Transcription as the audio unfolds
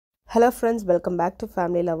Hello friends, welcome back to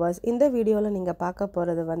Family Lovers. இந்த வீடியோல நீங்க பார்க்க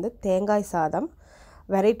போறது வந்து தேங்காய் சாதம்,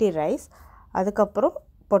 வெரைட்டி ரைஸ், அதுக்கு அப்புறம்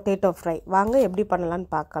பொட்டேட்டோ ஃப்ரை. வாங்க எப்படி பண்ணலாம்னு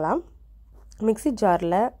பார்க்கலாம். மிக்ஸி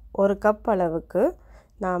ஜார்ல 1 கப் அளவுக்கு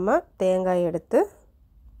நாம தேங்காய் எடுத்து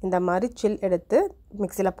இந்த மாதிரி சில் எடுத்து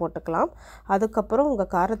மிக்ஸில போட்டுக்கலாம். அதுக்கு அப்புறம் உங்க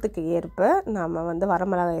காரத்துக்கு ஏற்ப நாம வந்து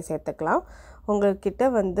வரமிளகாய் சேர்த்துக்கலாம்.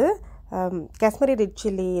 உங்ககிட்ட வந்து காஷ்மீரி ரெட்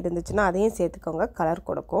சில்லி இருந்துச்சுன்னா அதையும் சேர்த்துக்கோங்க, கலர்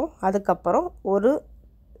கொடுக்கும். அதுக்கு அப்புறம் ஒரு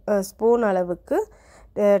ஸ்பூன் அளவுக்கு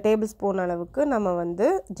டேபிள் ஸ்பூன் அளவுக்கு நம்ம வந்து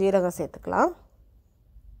ஜீரகம் சேர்த்துக்கலாம்.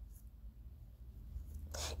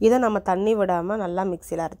 இதை நம்ம தண்ணி விடாமல் நல்லா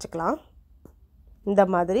மிக்ஸியில் அரைச்சிக்கலாம். இந்த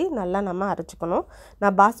மாதிரி நல்லா நம்ம அரைச்சிக்கணும்.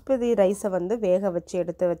 நான் பாஸ்மதி ரைஸை வந்து வேக வச்சு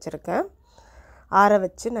எடுத்து வச்சுருக்கேன், ஆற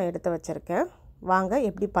வச்சு நான் எடுத்து வச்சுருக்கேன். வாங்க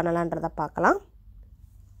எப்படி பண்ணலான்றதை பார்க்கலாம்.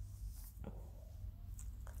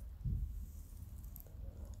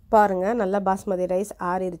 பாருங்கள், நல்லா பாஸ்மதி ரைஸ்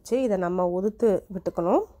ஆறிடுச்சு. இதை நம்ம உதுத்து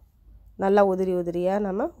விட்டுக்கணும். நல்லா உதிரியாக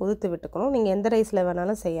நம்ம உதுத்து விட்டுக்கணும். நீங்கள் எந்த ரைஸில்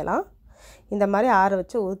வேணாலும் செய்யலாம். இந்த மாதிரி ஆற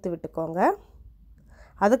வச்சு உதுத்து விட்டுக்கோங்க.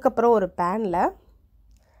 அதுக்கப்புறம் ஒரு பேனில்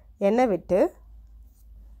எண்ணெய் விட்டு,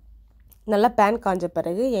 நல்லா பேன் காஞ்ச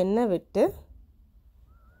பிறகு எண்ணெய் விட்டு,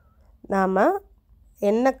 நாம்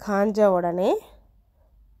எண்ணெய் காஞ்ச உடனே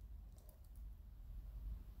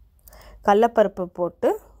கடலைப்பருப்பு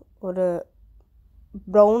போட்டு ஒரு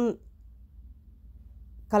ப்ரௌன்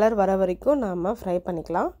கலர் வர வரைக்கும் நாம் ஃப்ரை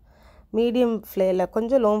பண்ணிக்கலாம். மீடியம் ஃப்ளேமில்,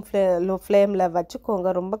 கொஞ்சம் லோ ஃப்ளேமில் வச்சுக்கோங்க,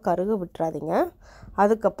 ரொம்ப கருக விட்டுறாதீங்க.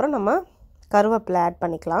 அதுக்கப்புறம் நம்ம கருவேப்பிலை ஆட்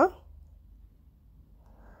பண்ணிக்கலாம்.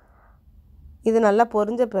 இது நல்லா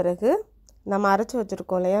பொரிஞ்ச பிறகு நம்ம அரைச்சி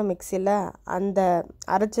வச்சுருக்கோம் இல்லையா மிக்ஸியில், அந்த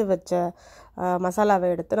அரைச்சி வச்ச மசாலாவை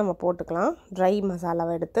எடுத்து நம்ம போட்டுக்கலாம். ட்ரை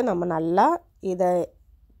மசாலாவை எடுத்து நம்ம நல்லா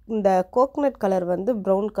இந்த கோகனட் கலர் வந்து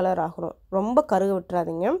ப்ரௌன் கலர் ஆகணும், ரொம்ப கருக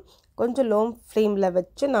விட்டுறாதீங்க. கொஞ்சம் லோ ஃப்ளேமில்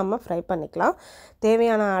வச்சு நம்ம ஃப்ரை பண்ணிக்கலாம்.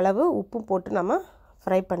 தேவையான அளவு உப்பு போட்டு நம்ம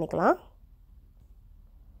ஃப்ரை பண்ணிக்கலாம்.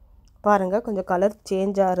 பாருங்கள், கொஞ்சம் கலர்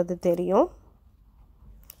சேஞ்ச் ஆகிறது தெரியும்.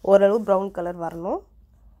 ஓரளவு ப்ரௌன் கலர் வரணும்.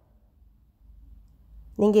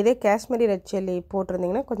 நீங்கள் இதே காஷ்மீரி ரெட் சில்லி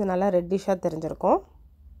போட்டிருந்தீங்கன்னா கொஞ்சம் நல்லா ரெட்டிஷாக தெரிஞ்சிருக்கும்.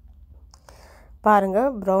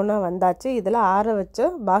 பாருங்கள், ப்ரௌனாக வந்தாச்சு. இதில் ஆற வச்ச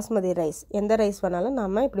பாஸ்மதி ரைஸ், எந்த ரைஸ் வேணாலும்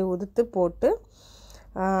நம்ம இப்படி உதுத்து போட்டு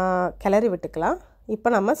கிளறி விட்டுக்கலாம். இப்போ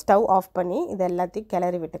நம்ம ஸ்டவ் ஆஃப் பண்ணி இது எல்லாத்தையும்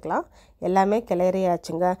கிளறி விட்டுக்கலாம். எல்லாமே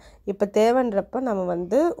கிளறியாச்சுங்க. இப்போ தேவைன்றப்ப நம்ம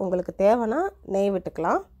வந்து உங்களுக்கு தேவைன்னா நெய்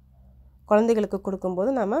விட்டுக்கலாம். குழந்தைகளுக்கு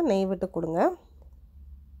கொடுக்கும்போது நம்ம நெய் விட்டு கொடுங்க.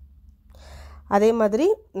 அதே மாதிரி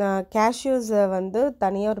கேஷ்யூஸை வந்து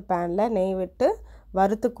தனியாக ஒரு பேனில் நெய் விட்டு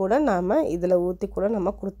வறுத்து கூட நாம் இதில் ஊற்றி கூட நம்ம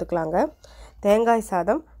கொடுத்துக்கலாங்க. தேங்காய்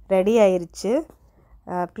சாதம் ரெடி ஆயிடுச்சு.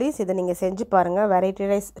 ப்ளீஸ் இதை நீங்கள் செஞ்சு பாருங்கள். வெரைட்டி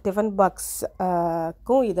ரைஸ் டிஃபன்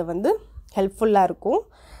பாக்ஸுக்கும் இதை வந்து ஹெல்ப்ஃபுல்லாக இருக்கும்.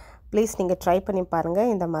 ப்ளீஸ் நீங்கள் ட்ரை பண்ணி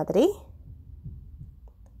பாருங்கள் இந்த மாதிரி.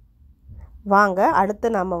 வாங்க அடுத்து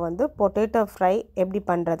நம்ம வந்து பொட்டேட்டோ ஃப்ரை எப்படி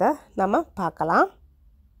பண்ணுறத நம்ம பார்க்கலாம்.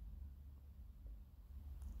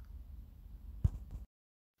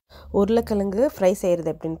 உருளைக்கிழங்கு ஃப்ரை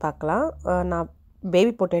செய்கிறது எப்படின்னு பார்க்கலாம். நான்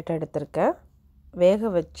பேபி பொட்டேட்டோ எடுத்திருக்கேன், வேக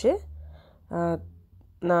வச்சு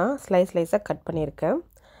நான் ஸ்லைஸாக கட் பண்ணியிருக்கேன்.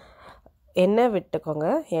 எண்ணெய் விட்டுக்கோங்க.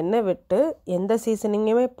 எண்ணெய் விட்டு எந்த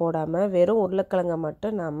சீசனிங்குமே போடாமல் வெறும் உருளைக்கிழங்கை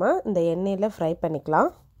மட்டும் நாம் இந்த எண்ணெயில் ஃப்ரை பண்ணிக்கலாம்.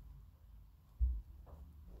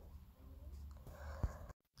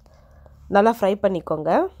 நல்லா ஃப்ரை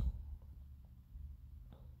பண்ணிக்கோங்க.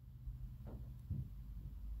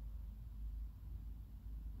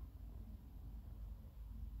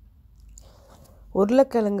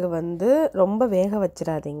 உருளைக்கிழங்கு வந்து ரொம்ப வேக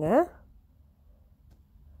வச்சிடாதீங்க,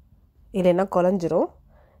 இல்லைன்னா குழஞ்சிரும்.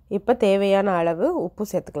 இப்போ தேவையான அளவு உப்பு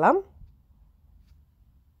சேர்த்துக்கலாம்.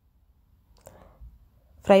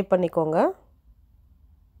 ஃப்ரை பண்ணிக்கோங்க.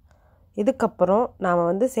 இதுக்கப்புறம் நாம்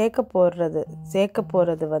வந்து சேர்க்க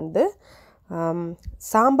போகிறது வந்து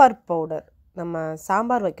சாம்பார் பவுடர். நம்ம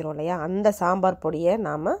சாம்பார் வைக்கிறோம் இல்லையா, அந்த சாம்பார் பொடியை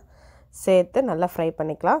நாம் சேர்த்து நல்லா ஃப்ரை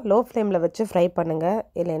பண்ணிக்கலாம். லோ ஃப்ளேமில் வச்சு ஃப்ரை பண்ணுங்கள்,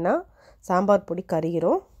 இல்லைன்னா சாம்பார் பொடி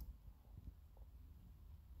கருகிரும்.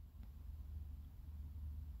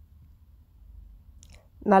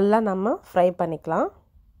 நல்லா நம்ம ஃப்ரை பண்ணிக்கலாம்.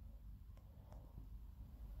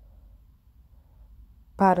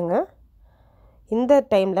 பாருங்கள், இந்த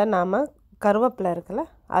டைமில் நாம் கருவேப்பிலை இருக்குல்ல,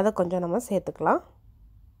 அதை கொஞ்சம் நம்ம சேர்த்துக்கலாம்.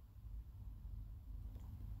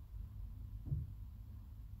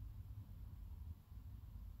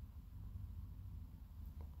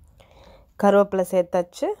 கருவேப்பிலை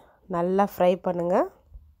சேர்த்தாச்சு. நல்லா ஃப்ரை பண்ணுங்கள்.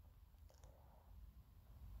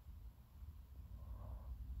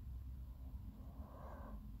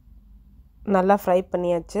 நல்லா ஃப்ரை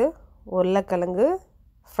பண்ணியாச்சு. உருளைக்கிழங்கு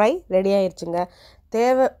ஃப்ரை ரெடி ஆயிடுச்சுங்க.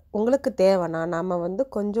 உங்களுக்கு தேவைன்னா நம்ம வந்து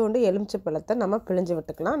கொஞ்சோண்டு எலுமிச்சப்பழத்தை நம்ம பிழிஞ்சு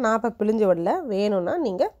விட்டுக்கலாம். நான் இப்போ பிழிஞ்சு விடல, வேணும்னா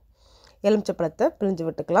நீங்கள் எலுமிச்சப்பழத்தை பிழிஞ்சு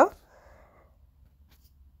விட்டுக்கலாம்.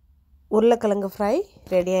 உருளைக்கிழங்கு ஃப்ரை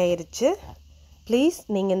ரெடி ஆயிடுச்சு. ப்ளீஸ்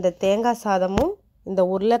நீங்கள் இந்த தேங்காய் சாதமும் இந்த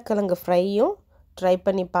உருளைக்கிழங்கு ஃப்ரையும் ட்ரை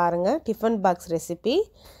பண்ணி பாருங்கள். Tiffin box recipe.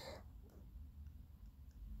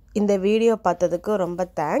 இந்த வீடியோ பார்த்ததுக்கு ரொம்ப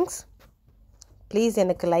தேங்க்ஸ். ப்ளீஸ்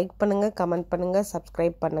எனக்கு லைக் பண்ணுங்கள், கமெண்ட் பண்ணுங்கள்,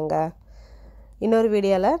 சப்ஸ்கிரைப் பண்ணுங்கள். இன்னொரு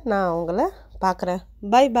வீடியோவில் நான் உங்களை பார்க்குறேன்.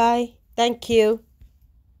 Bye bye. தேங்க்யூ.